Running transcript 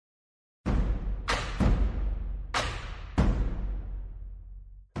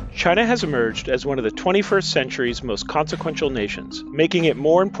China has emerged as one of the 21st century's most consequential nations, making it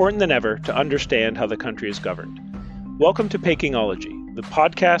more important than ever to understand how the country is governed. Welcome to Pekingology, the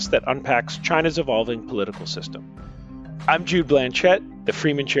podcast that unpacks China's evolving political system. I'm Jude Blanchette, the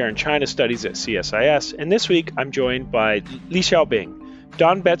Freeman Chair in China Studies at CSIS, and this week I'm joined by Li Xiaobing,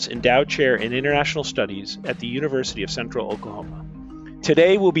 Don Betz Endowed Chair in International Studies at the University of Central Oklahoma.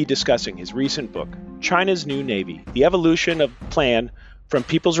 Today we'll be discussing his recent book, China's New Navy, the evolution of plan from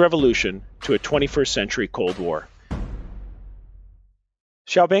People's Revolution to a 21st Century Cold War.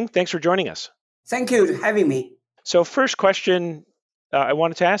 Xiaobing, thanks for joining us. Thank you for having me. So first question I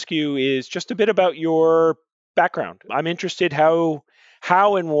wanted to ask you is just a bit about your background. I'm interested how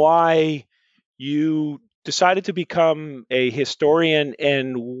and why you decided to become a historian,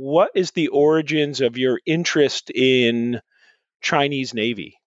 and what is the origins of your interest in Chinese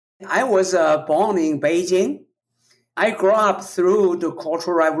Navy? I was born in Beijing. I grew up through the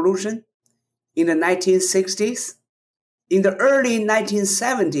Cultural Revolution in the 1960s. In the early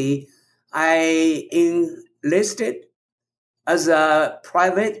 1970s, I enlisted as a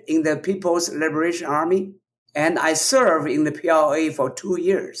private in the People's Liberation Army, and I served in the PLA for 2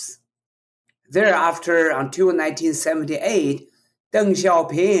 years. Thereafter, until 1978, Deng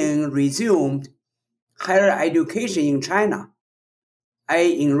Xiaoping resumed higher education in China.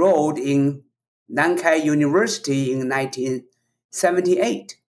 I enrolled in Nankai University in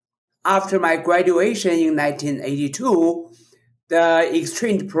 1978. After my graduation in 1982, the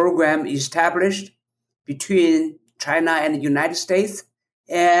exchange program established between China and the United States,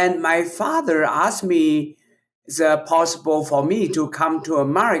 and my father asked me, is it possible for me to come to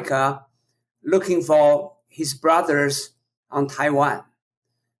America looking for his brothers on Taiwan?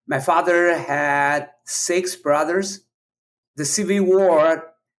 My father had 6 brothers. The Civil War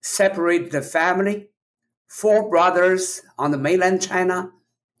separated the family, 4 brothers on the mainland China,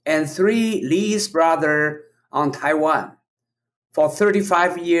 and 3 Li's brothers on Taiwan. For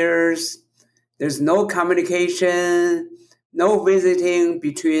 35 years, there's no communication, no visiting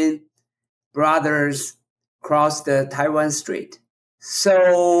between brothers across the Taiwan Strait.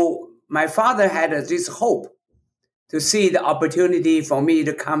 So my father had this hope to see the opportunity for me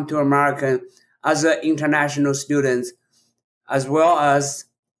to come to America as an international student, as well as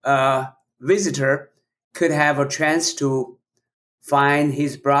a visitor could have a chance to find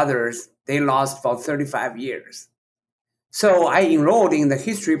his brothers they lost for 35 years. So I enrolled in the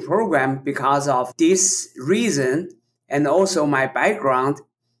history program because of this reason and also my background.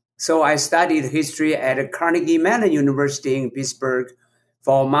 So I studied history at Carnegie Mellon University in Pittsburgh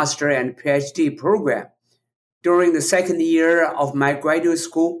for a master and PhD program. During the second year of my graduate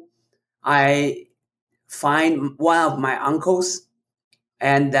school, I find one of my uncles,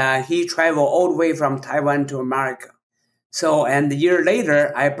 and he traveled all the way from Taiwan to America. So, and a year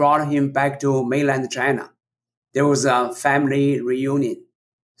later, I brought him back to mainland China. There was a family reunion.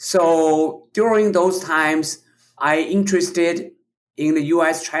 So during those times, I interested in the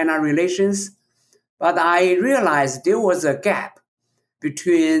U.S.-China relations, but I realized there was a gap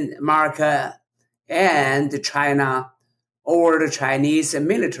between America and China over the Chinese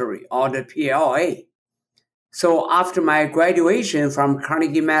military, or the PLA. So after my graduation from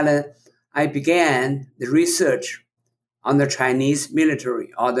Carnegie Mellon, I began the research on the Chinese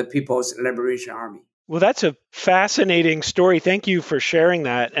military, or the People's Liberation Army. Well, that's a fascinating story. Thank you for sharing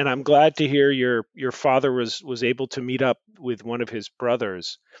that. And I'm glad to hear your father was able to meet up with one of his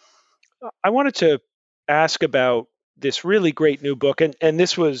brothers. I wanted to ask about this really great new book, and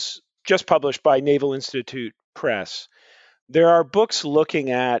this was just published by Naval Institute Press. There are books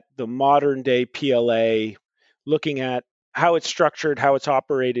looking at the modern day PLA, looking at how it's structured, how it's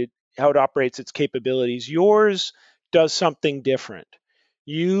operated, how it operates its capabilities. Yours does something different.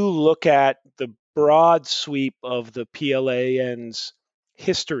 You look at the broad sweep of the PLAN's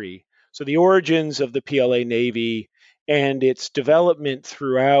history, so the origins of the PLA Navy and its development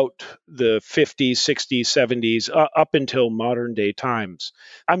throughout the 50s, 60s, 70s, up until modern day times.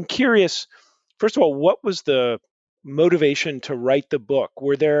 I'm curious, first of all, what was the motivation to write the book?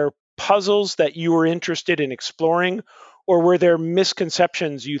 Were there puzzles that you were interested in exploring, or were there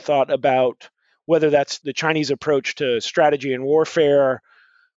misconceptions you thought about, whether that's the Chinese approach to strategy and warfare,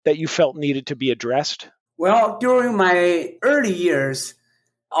 that you felt needed to be addressed? Well, during my early years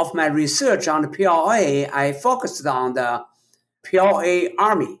of my research on the PLA, I focused on the PLA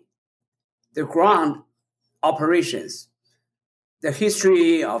Army, the ground operations, the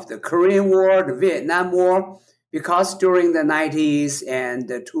history of the Korean War, the Vietnam War, because during the 90s and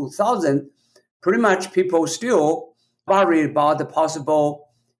the 2000s, pretty much people still worried about the possible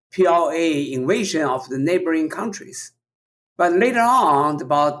PLA invasion of the neighboring countries. But later on,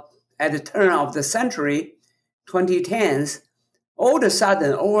 about at the turn of the century, 2010s, all of a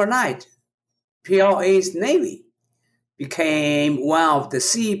sudden, overnight, PLA's Navy became one of the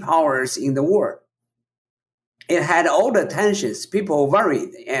sea powers in the world. It had all the tensions, people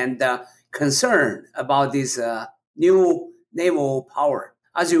worried and concerned about this new naval power.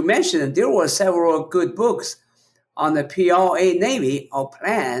 As you mentioned, there were several good books on the PLA Navy or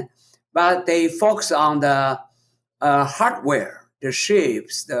plan, but they focus on the hardware, the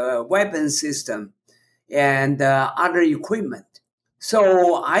ships, the weapon system, and other equipment.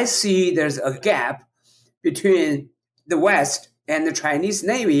 So I see there's a gap between the West and the Chinese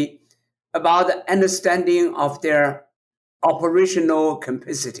Navy about the understanding of their operational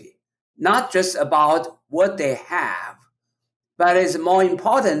capacity, not just about what they have, but it's more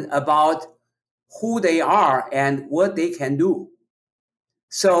important about who they are and what they can do.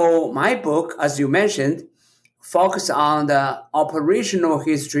 So my book, as you mentioned, focuses on the operational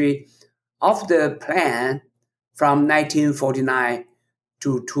history of the plan from 1949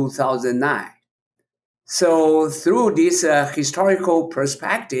 to 2009. So through this historical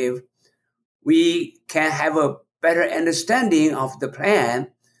perspective, we can have a better understanding of the plan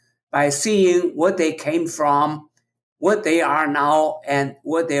by seeing what they came from, what they are now, and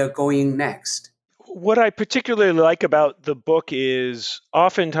what they are going next. What I particularly like about the book is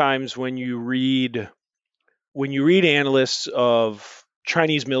oftentimes when you read analysts of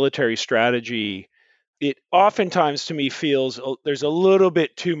Chinese military strategy, it oftentimes to me feels there's a little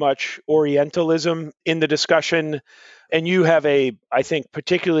bit too much Orientalism in the discussion. And you have a, I think,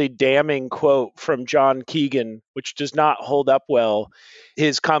 particularly damning quote from John Keegan, which does not hold up well.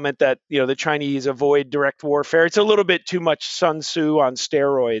 His comment that, the Chinese avoid direct warfare. It's a little bit too much Sun Tzu on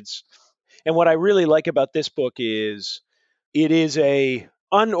steroids. And what I really like about this book is it is a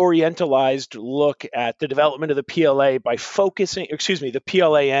unorientalized look at the development of the PLA the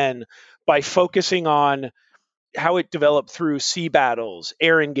PLAN by focusing on how it developed through sea battles,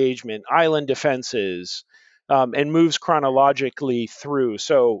 air engagement, island defenses, and moves chronologically through.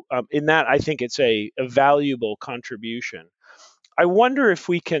 So in that, I think it's a valuable contribution. I wonder if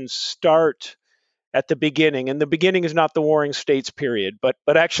we can start at the beginning, and the beginning is not the Warring States period, but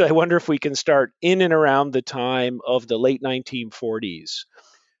actually I wonder if we can start in and around the time of the late 1940s.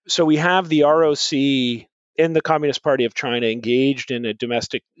 So we have the ROC and the Communist Party of China engaged in a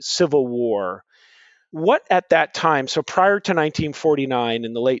domestic civil war. What at that time, so prior to 1949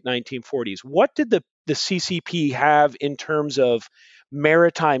 in the late 1940s, what did the CCP have in terms of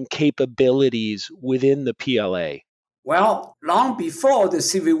maritime capabilities within the PLA? Well, long before the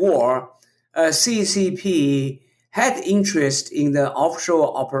Civil War, CCP had interest in the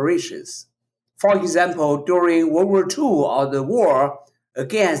offshore operations. For example, during World War II or the war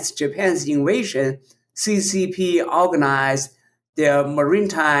against Japan's invasion, CCP organized their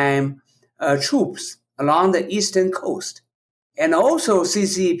maritime troops along the eastern coast. And also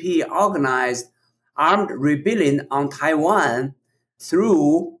CCP organized armed rebellion on Taiwan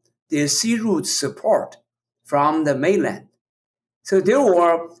through the sea route support from the mainland. So there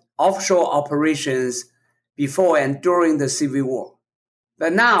were offshore operations before and during the Civil War.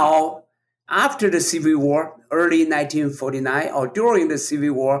 But now, after the Civil War, early 1949, or during the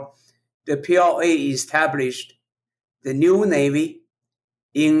Civil War, the PLA established the new Navy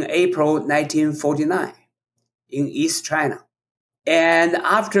in April 1949 in East China. And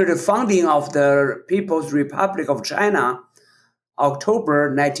after the founding of the People's Republic of China, October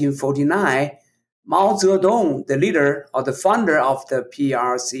 1949, Mao Zedong, the leader or the founder of the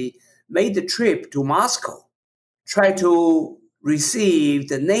PRC, made the trip to Moscow, tried to receive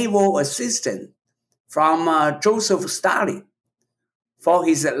the naval assistance from Joseph Stalin for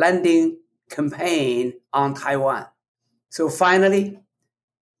his landing campaign on Taiwan. So finally,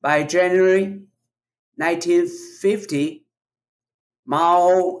 by January 1950,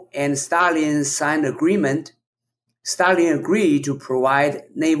 Mao and Stalin signed an agreement. Stalin agreed to provide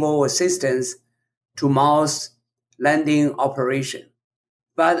naval assistance to Mao's landing operation.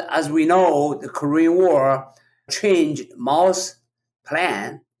 But as we know, the Korean War changed Mao's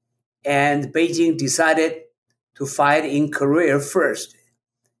plan, and Beijing decided to fight in Korea first,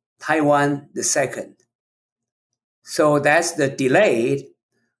 Taiwan the second. So that's the delay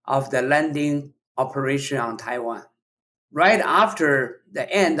of the landing operation on Taiwan. Right after the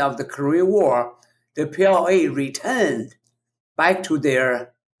end of the Korean War, the PLA returned back to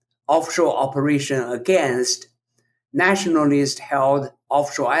their offshore operation against nationalist-held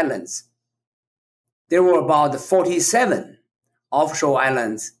offshore islands. There were about 47 offshore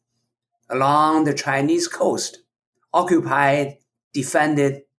islands along the Chinese coast, occupied,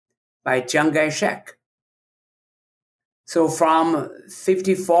 defended by Chiang Kai-shek. So from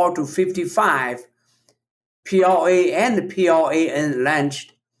 54 to 55, PLA and PLAN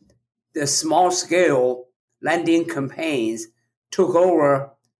launched the small-scale landing campaigns, took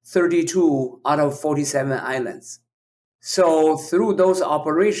over 32 out of 47 islands. So through those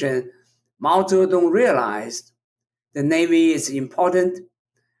operations, Mao Zedong realized the Navy is important,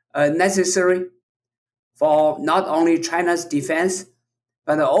 necessary for not only China's defense,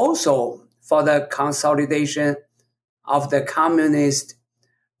 but also for the consolidation of the communist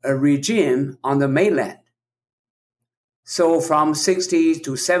regime on the mainland. So from 60s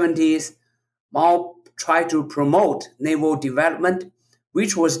to 70s, Mao tried to promote naval development,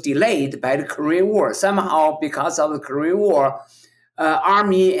 which was delayed by the Korean War. Somehow, because of the Korean War,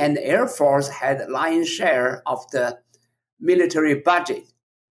 Army and Air Force had lion's share of the military budget.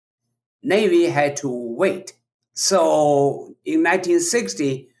 Navy had to wait. So in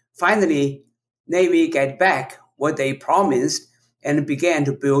 1960, finally, Navy got back what they promised and began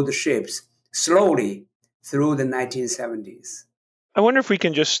to build ships slowly through the 1970s. I wonder if we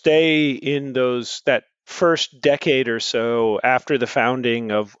can just stay in that first decade or so after the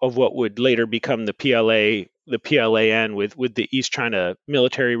founding of what would later become the PLAN with the East China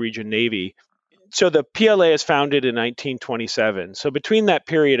Military Region Navy. So the PLA is founded in 1927. So between that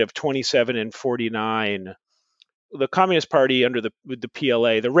period of 27 and 49, the Communist Party with the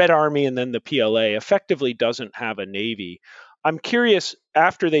PLA, the Red Army and then the PLA effectively doesn't have a navy. I'm curious,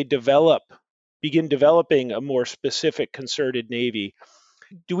 after they begin developing a more specific concerted navy,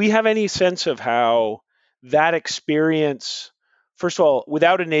 do we have any sense of how that experience, first of all,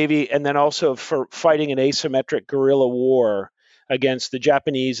 without a navy, and then also for fighting an asymmetric guerrilla war against the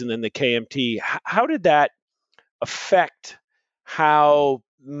Japanese and then the KMT, how did that affect how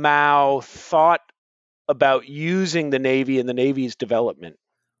Mao thought about using the Navy and the Navy's development?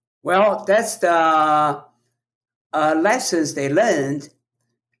 Well, that's the lessons they learned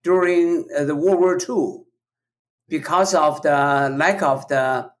during the World War II because of the lack of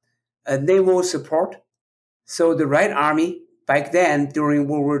the naval support. So the Red Army back then during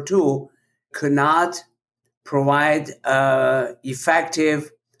World War II could not provide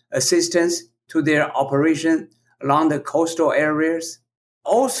effective assistance to their operation along the coastal areas.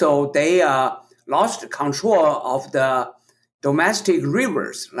 Also, they lost control of the domestic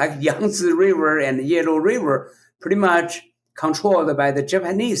rivers like Yangtze River and Yellow River, pretty much controlled by the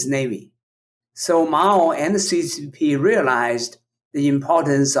Japanese Navy. So Mao and the CCP realized the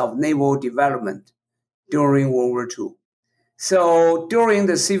importance of naval development during World War II. So during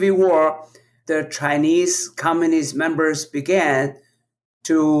the Civil War, the Chinese Communist members began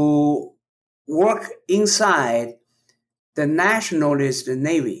to work inside the nationalist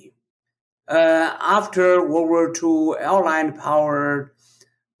Navy. After World War II, Allied power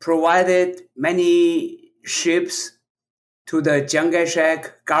provided many ships to the Chiang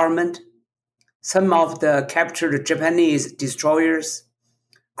Kai-shek government. Some of the captured Japanese destroyers,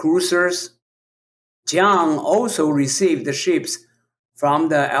 cruisers. Chiang also received the ships from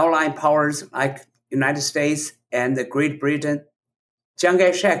the Allied powers like United States and Great Britain. Chiang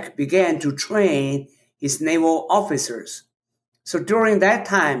Kai-shek began to train his naval officers. So during that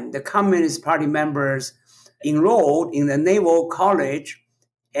time, the Communist Party members enrolled in the Naval College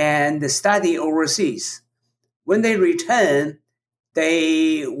and studied overseas. When they returned,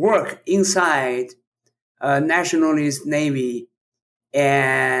 they work inside nationalist Navy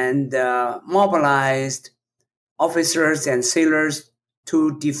and mobilized officers and sailors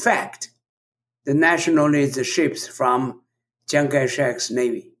to defect the nationalist ships from Chiang Kai-shek's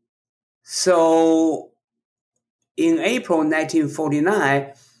Navy. So in April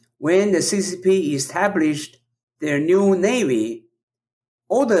 1949, when the CCP established their new Navy,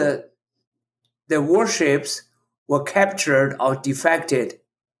 all the warships were captured or defected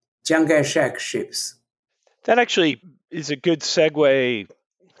Chiang Kai-shek ships. That actually is a good segue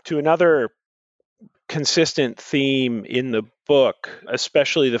to another consistent theme in the book,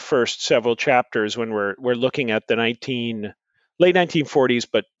 especially the first several chapters when we're looking at the late 1940s,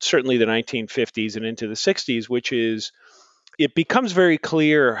 but certainly the 1950s and into the 60s, which is it becomes very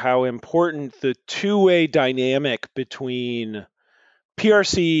clear how important the two-way dynamic between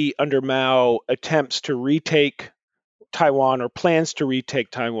PRC under Mao attempts to retake Taiwan or plans to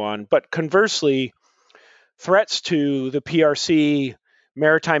retake Taiwan, but conversely, threats to the PRC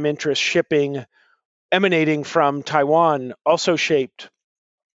maritime interest shipping emanating from Taiwan also shaped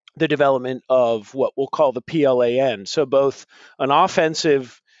the development of what we'll call the PLAN. So both an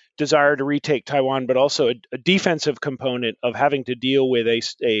offensive desire to retake Taiwan, but also a defensive component of having to deal with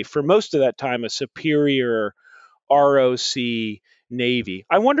a for most of that time, a superior ROC Navy.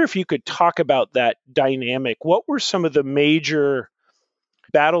 I wonder if you could talk about that dynamic. What were some of the major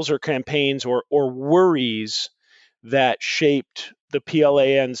battles or campaigns or worries that shaped the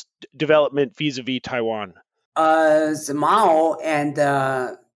PLAN's development vis-a-vis Taiwan? The Mao and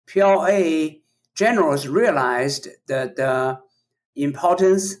PLA generals realized the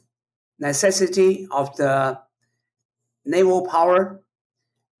importance, necessity of the naval power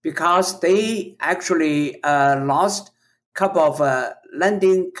because they actually lost a couple of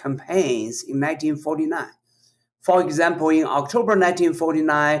landing campaigns in 1949. For example, in October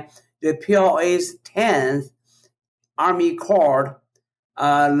 1949, the PLA's 10th Army Corps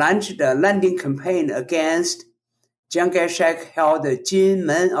launched a landing campaign against Chiang Kai-shek held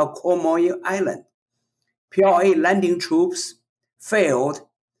Jinmen or Quemoy Island. PLA landing troops failed,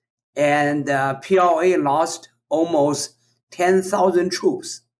 and PLA lost almost 10,000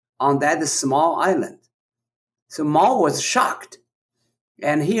 troops on that small island. So Mao was shocked,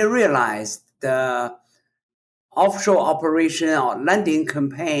 and he realized the offshore operation or landing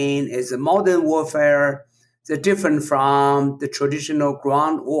campaign is a modern warfare that's different from the traditional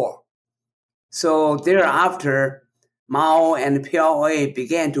ground war. So thereafter, Mao and PLA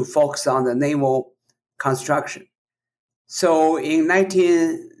began to focus on the naval construction. So in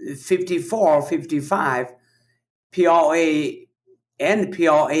 1954-55, PLA and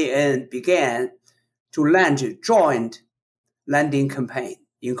PLAN began to launch a joint landing campaign,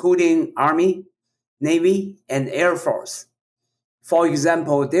 including Army, Navy, and Air Force. For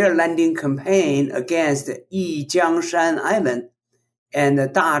example, their landing campaign against Yijiangshan Island and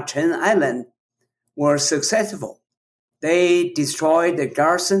Dachen Island were successful. They destroyed the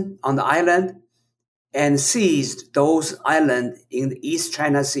garrison on the island and seized those islands in the East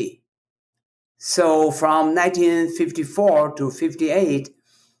China Sea. So from 1954 to 58,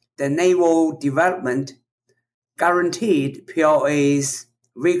 the naval development guaranteed PLA's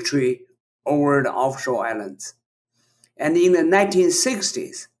victory over the offshore islands. And in the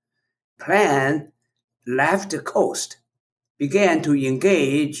 1960s, PLAN left the coast, began to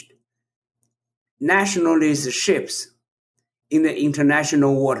engage nationalist ships in the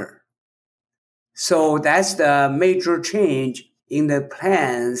international water. So that's the major change in the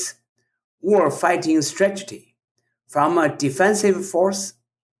PLAN's war fighting strategy, from a defensive force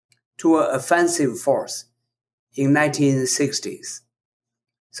to an offensive force in 1960s.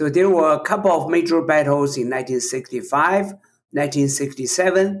 So there were a couple of major battles in 1965,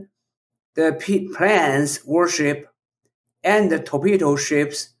 1967. The PLAN's warship and the torpedo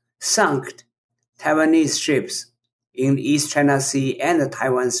ships sunk Taiwanese ships in the East China Sea and the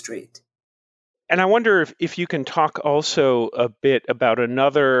Taiwan Strait. And I wonder if you can talk also a bit about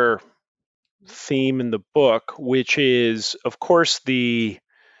another theme in the book, which is, of course, the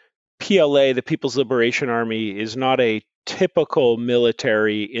PLA, the People's Liberation Army, is not a typical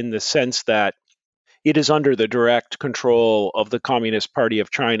military in the sense that it is under the direct control of the Communist Party of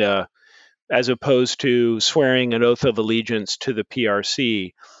China, as opposed to swearing an oath of allegiance to the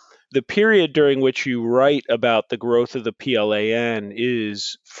PRC. The period during which you write about the growth of the PLAN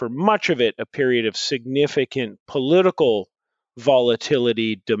is, for much of it, a period of significant political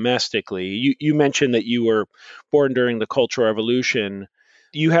volatility domestically. You mentioned that you were born during the Cultural Revolution.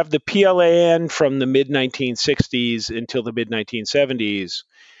 You have the PLAN from the mid-1960s until the mid-1970s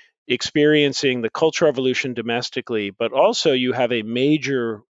experiencing the Cultural Revolution domestically, but also you have a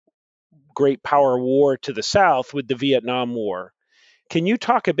major great power war to the south with the Vietnam War. Can you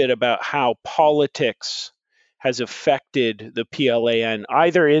talk a bit about how politics has affected the PLAN,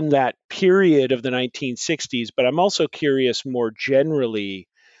 either in that period of the 1960s, but I'm also curious more generally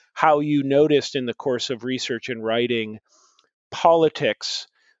how you noticed in the course of research and writing politics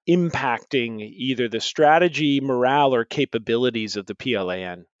impacting either the strategy, morale, or capabilities of the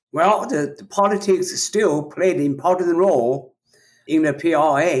PLAN? Well, the politics still played an important role in the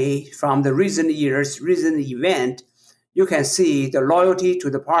PLA from the recent years, recent event. You can see the loyalty to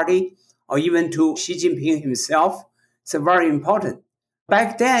the party or even to Xi Jinping himself. It's very important.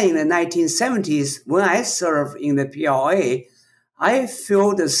 Back then in the 1970s, when I served in the PLA, I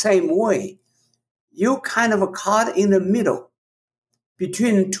feel the same way. You kind of caught in the middle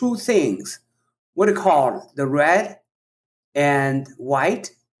between two things, what they call the red and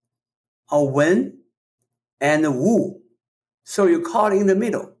white, or wen and wu. So you caught in the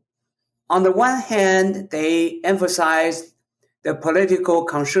middle. On the one hand, they emphasized the political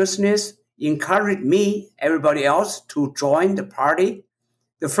consciousness, encouraged me, everybody else, to join the party.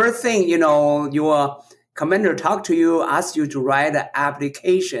 The first thing, your commander talked to you, asked you to write an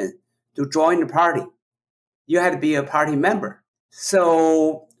application to join the party. You had to be a party member.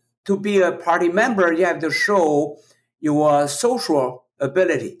 So to be a party member, you have to show your social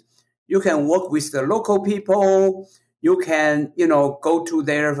ability. You can work with the local people. You can, go to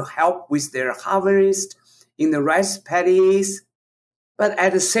their help with their harvest in the rice paddies. But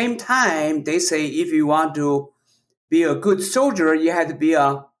at the same time, they say if you want to be a good soldier, you have to be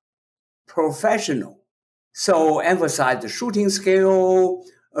a professional. So emphasize the shooting skill,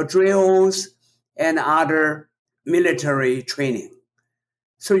 drills, and other military training.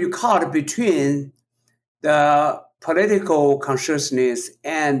 So you caught between the political consciousness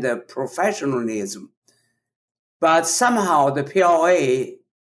and the professionalism. But somehow the PLA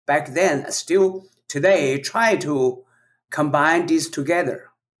back then, still today, try to combine these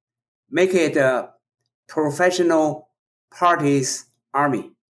together, make it a professional party's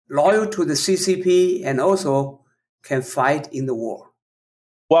army, loyal to the CCP and also can fight in the war.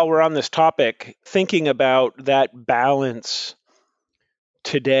 While we're on this topic, thinking about that balance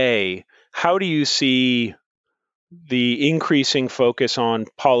today, how do you see the increasing focus on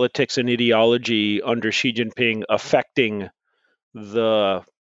politics and ideology under Xi Jinping affecting the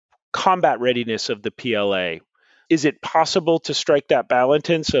combat readiness of the PLA? Is it possible to strike that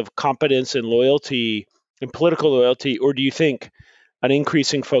balance of competence and loyalty and political loyalty, or do you think an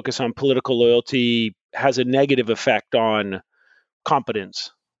increasing focus on political loyalty has a negative effect on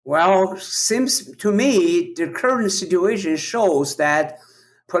competence? Well, seems to me the current situation shows that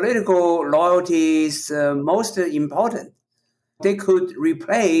political loyalty is most important. They could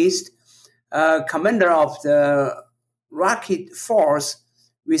replace commander of the rocket force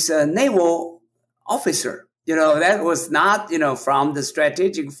with a naval officer. That was not, from the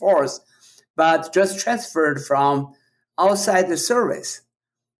strategic force, but just transferred from outside the service.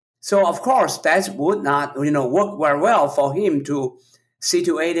 So, of course, that would not, work very well for him to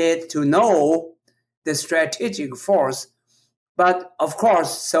situated to know the strategic force. But of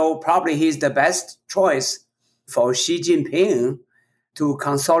course, so probably he's the best choice for Xi Jinping to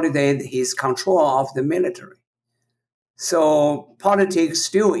consolidate his control of the military. So politics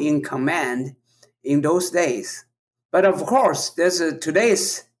still in command in those days. But of course, there's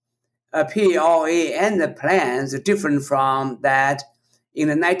today's PLA and the plans are different from that in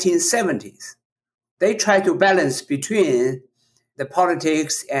the 1970s. They try to balance between the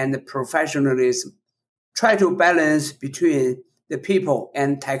politics and the professionalism, try to balance between the people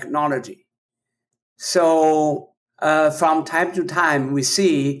and technology. So from time to time, we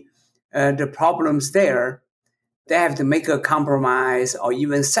see the problems there. They have to make a compromise or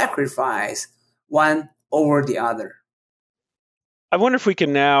even sacrifice one over the other. I wonder if we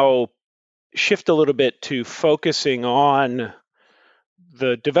can now shift a little bit to focusing on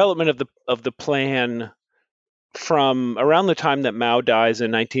the development of the plan from around the time that Mao dies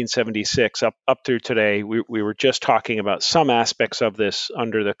in 1976 up through today. We were just talking about some aspects of this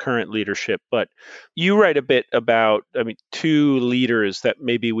under the current leadership, but you write a bit about, two leaders that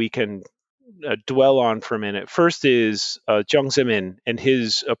maybe we can dwell on for a minute. First is Jiang Zemin and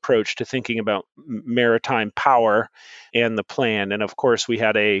his approach to thinking about maritime power and the plan. And of course, we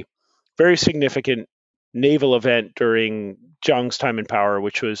had a very significant naval event during Jiang's time in power,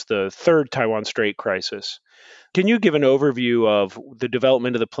 which was the third Taiwan Strait crisis. Can you give an overview of the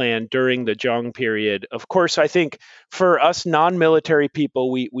development of the plan during the Jiang period? Of course, I think for us non-military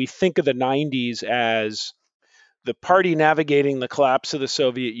people, we think of the 90s as the party navigating the collapse of the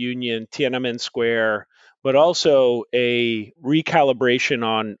Soviet Union, Tiananmen Square, but also a recalibration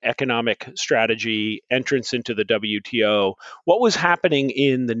on economic strategy, entrance into the WTO. What was happening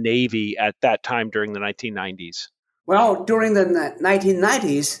in the Navy at that time during the 1990s? Well, during the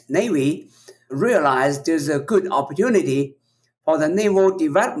 1990s, Navy realized there's a good opportunity for the naval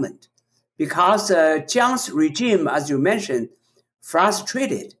development because Jiang's regime, as you mentioned,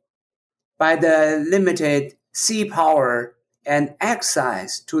 frustrated by the limited sea power and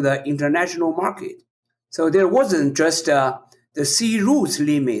access to the international market. So there wasn't just the sea routes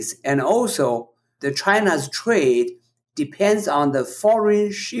limits, and also the China's trade depends on the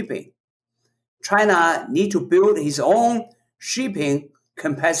foreign shipping. China need to build its own shipping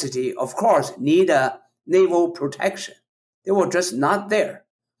capacity, of course, need a naval protection. They were just not there.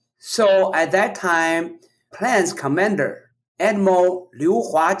 So at that time, Plan's commander, Admiral Liu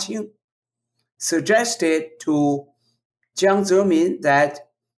Huaqing, suggested to Jiang Zemin that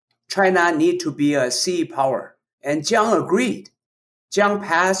China need to be a sea power. And Jiang agreed. Jiang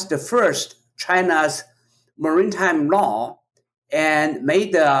passed the first China's maritime law and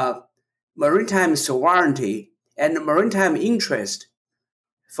made the maritime sovereignty and maritime interest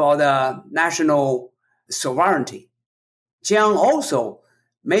for the national sovereignty. Jiang also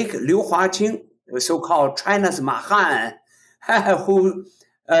make Liu Huaqing, so-called China's Ma Han, who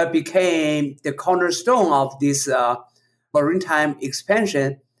became the cornerstone of this maritime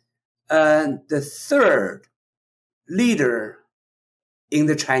expansion, the third leader in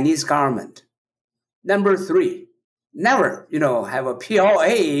the Chinese government. Number 3, never, have a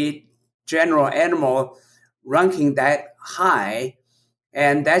PLA general admiral ranking that high,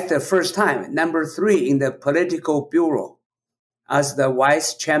 and that's the first time. Number 3 in the political bureau as the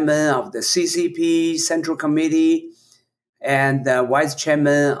vice chairman of the CCP Central Committee and the vice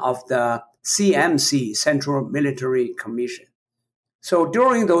chairman of the CMC Central Military Commission. So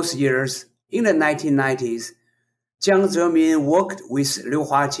during those years, in the 1990s, Jiang Zemin worked with Liu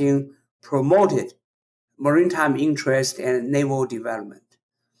Huaqing, promoted maritime interest and naval development.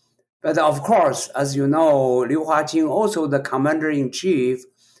 But of course, as you know, Liu Huaqing also the commander-in-chief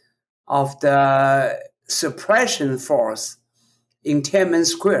of the suppression force in Tiananmen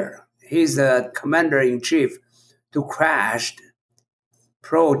Square. He's the commander-in-chief to crash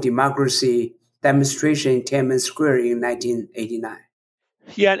pro-democracy demonstration in Tiananmen Square in 1989.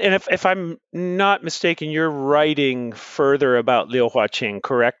 Yeah, and if I'm not mistaken, you're writing further about Liu Huaqing,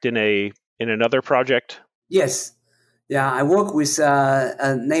 correct? In another project? Yes. Yeah, I work with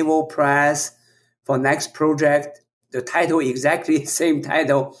a naval press for next project. The title exactly same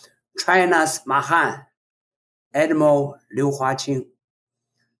title, China's Mahan, Admiral Liu Huaqing.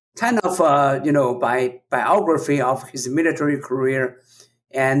 Kind of biography of his military career,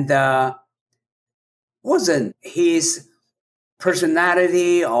 and wasn't his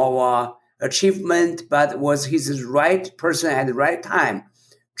personality or achievement, but was his right person at the right time.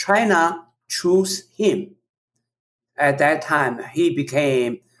 China chose him. At that time, he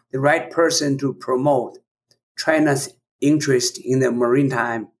became the right person to promote China's interest in the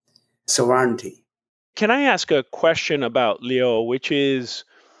maritime sovereignty. Can I ask a question about Liu, which is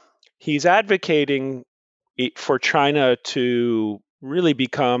he's advocating for China to really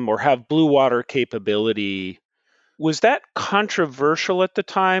become or have blue water capability. Was that controversial at the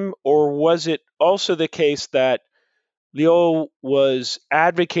time, or was it also the case that Liu was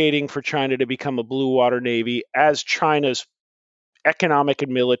advocating for China to become a blue water navy as China's economic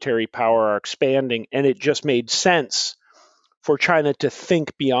and military power are expanding, and it just made sense for China to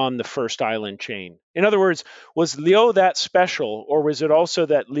think beyond the first island chain? In other words, was Liu that special, or was it also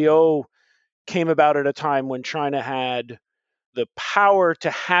that Liu came about at a time when China had the power to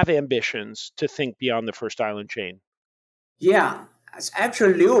have ambitions to think beyond the first island chain? Yeah,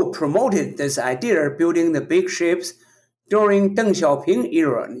 actually Liu promoted this idea of building the big ships during Deng Xiaoping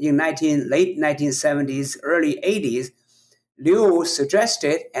era in late 1970s, early 80s. Liu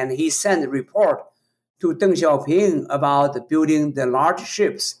suggested, and he sent a report to Deng Xiaoping about building the large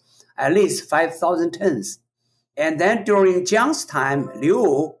ships, at least 5,000 tons. And then during Jiang's time,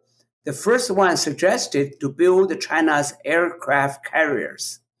 Liu, the first one, suggested to build China's aircraft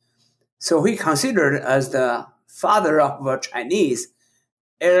carriers. So he considered as the father of Chinese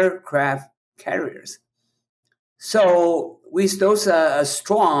aircraft carriers. So with those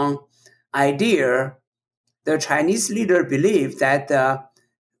strong idea, the Chinese leader believed that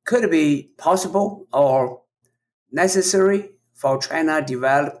could be possible or necessary for China to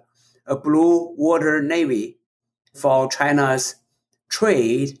develop a blue water navy for China's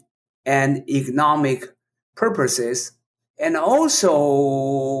trade and economic purposes, and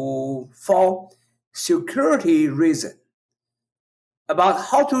also for security reason about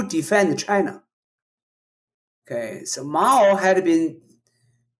how to defend China. Okay, so Mao had been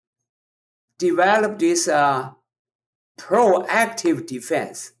developed this proactive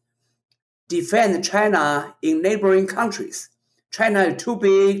defend China in neighboring countries. China is too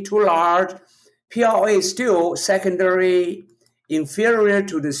big, too large. PLA is still secondary, inferior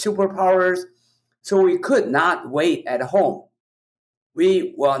to the superpowers, so we could not wait at home.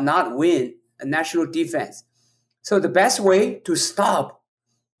 We will not win a national defense. So the best way to stop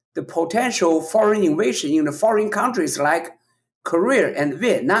the potential foreign invasion in the foreign countries like Korea and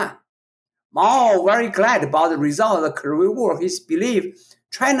Vietnam. Mao very glad about the result of the Korean War. He believed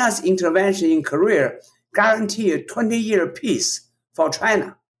China's intervention in Korea guaranteed a 20-year peace for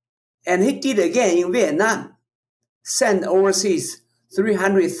China. And he did again in Vietnam, sent overseas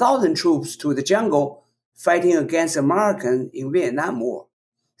 300,000 troops to the jungle fighting against Americans in Vietnam War.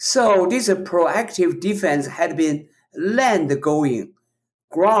 So this proactive defense had been land-going,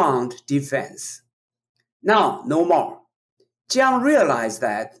 ground defense. Now, no more. Jiang realized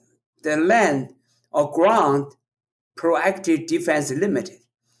that the land or ground proactive defense is limited.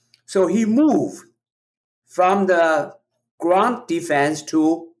 So he moved from the ground defense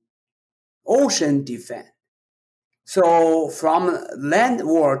to ocean defense. So from land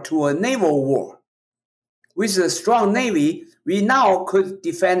war to a naval war. With a strong navy, we now could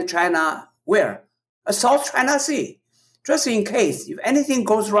defend China where? South China Sea. just in case, if anything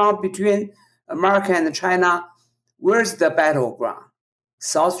goes wrong between America and China, where's the battleground?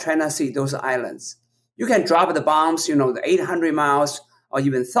 South China Sea, those islands. You can drop the bombs, the 800 miles or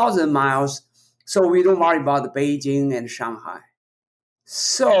even 1,000 miles, so we don't worry about the Beijing and Shanghai.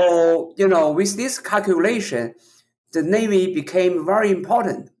 So, with this calculation, the Navy became very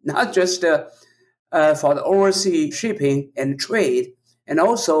important, not just for the overseas shipping and trade, and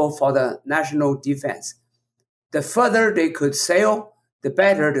also for the national defense. The further they could sail, the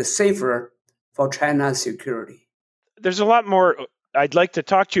better, the safer for China's security. There's a lot more I'd like to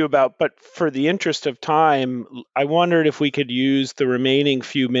talk to you about, but for the interest of time, I wondered if we could use the remaining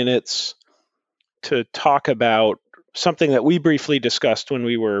few minutes to talk about something that we briefly discussed when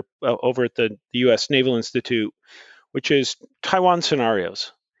we were over at the U.S. Naval Institute, which is Taiwan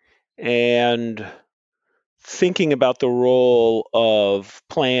scenarios and thinking about the role of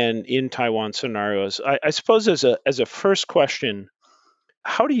plan in Taiwan scenarios. I suppose as a first question,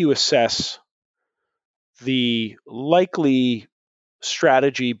 how do you assess the likely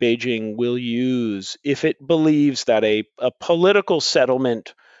strategy Beijing will use if it believes that a political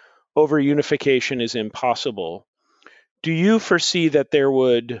settlement over unification is impossible? Do you foresee that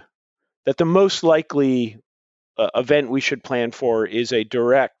the most likely event we should plan for is a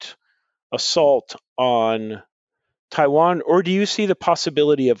direct assault on Taiwan, or do you see the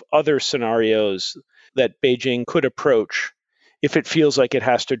possibility of other scenarios that Beijing could approach if it feels like it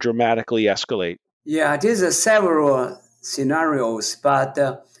has to dramatically escalate? Yeah, there's several scenarios, but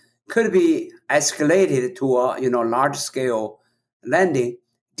could be escalated to a large-scale landing.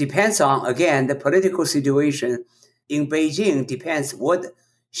 Depends on, again, the political situation in Beijing, depends what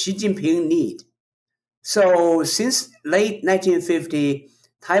Xi Jinping need. So since late 1950,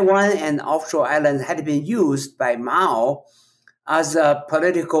 Taiwan and offshore islands had been used by Mao as a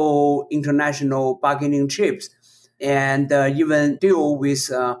political international bargaining chips and even deal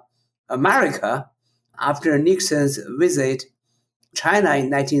with America after Nixon's visit China in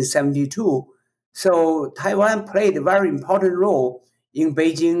 1972. So Taiwan played a very important role in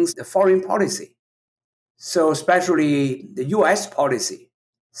Beijing's foreign policy. So especially the U.S. policy.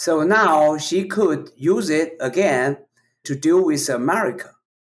 So now she could use it again to deal with America.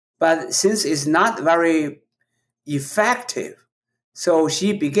 But since it's not very effective, so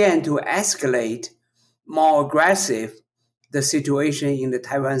she began to escalate more aggressive the situation in the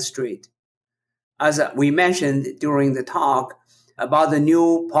Taiwan Strait. As we mentioned during the talk about the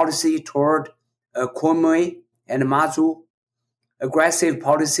new policy toward Quemoy and Matsu, aggressive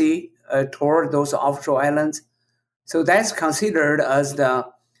policy toward those offshore islands. So that's considered as the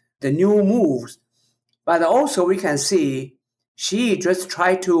new moves. But also we can see Xi just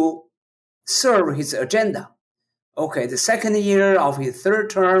tried to serve his agenda. Okay, the second year of his third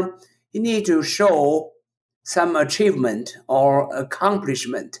term, he needs to show some achievement or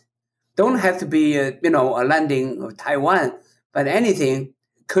accomplishment. Don't have to be a landing of Taiwan, but anything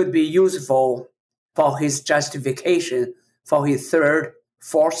could be useful for his justification for his third,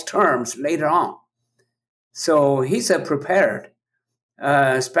 fourth terms later on. So he's prepared,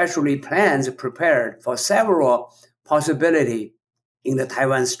 especially plans prepared for several possibilities in the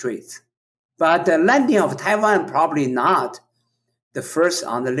Taiwan Straits. But the landing of Taiwan probably not the first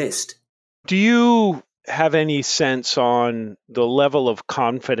on the list. Do you have any sense on the level of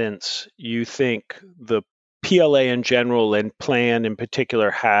confidence you think the PLA in general and plan in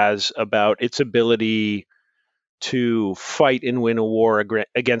particular has about its ability to fight and win a war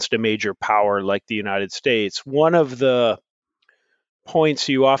against a major power like the United States? One of the points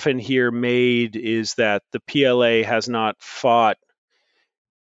you often hear made is that the PLA has not fought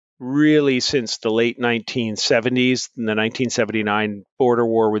really since the late 1970s, in the 1979 border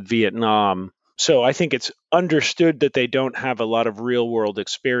war with Vietnam. So I think it's understood that they don't have a lot of real world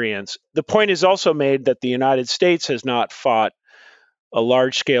experience. The point is also made that the United States has not fought a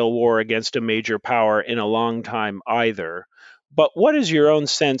large scale war against a major power in a long time either. But what is your own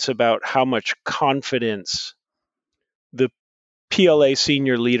sense about how much confidence the PLA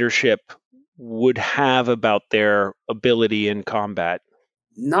senior leadership would have about their ability in combat?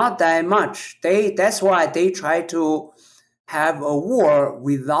 Not that much. That's why they try to have a war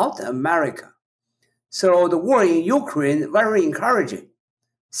without America. So the war in Ukraine, very encouraging,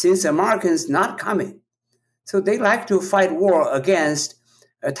 since Americans not coming. So they like to fight war against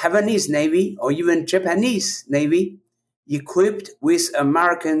a Taiwanese Navy or even Japanese Navy equipped with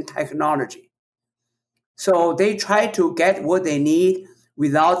American technology. So they try to get what they need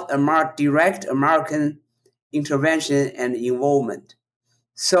without direct American intervention and involvement.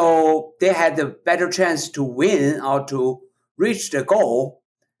 So they had a better chance to win or to reach the goal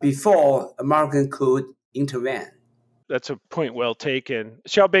before American could intervene. That's a point well taken.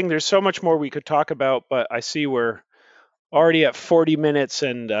 Xiaobing, there's so much more we could talk about, but I see we're already at 40 minutes.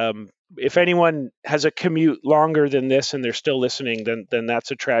 And if anyone has a commute longer than this and they're still listening, then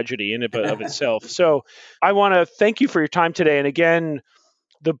that's a tragedy in and of itself. So I want to thank you for your time today. And again,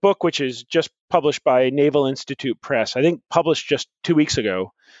 the book, which is just published by Naval Institute Press, I think published just 2 weeks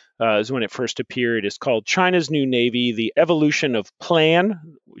ago, is when it first appeared. It's called China's New Navy, The Evolution of Plan,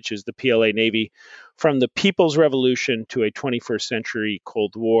 which is the PLA Navy, from the People's Revolution to a 21st Century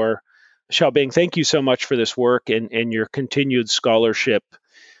Cold War. Xiaobing, thank you so much for this work and your continued scholarship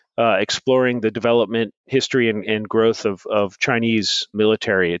exploring the development, history, and growth of Chinese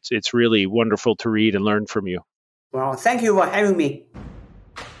military. It's really wonderful to read and learn from you. Well, thank you for having me.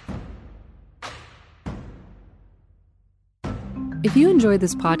 If you enjoyed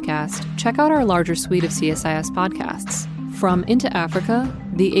this podcast, check out our larger suite of CSIS podcasts. From Into Africa,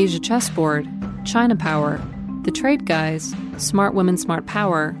 The Asia Chessboard, China Power, The Trade Guys, Smart Women, Smart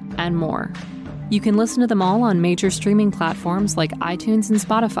Power, and more. You can listen to them all on major streaming platforms like iTunes and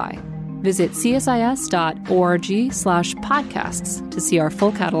Spotify. Visit csis.org/podcasts to see our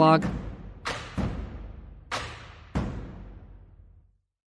full catalog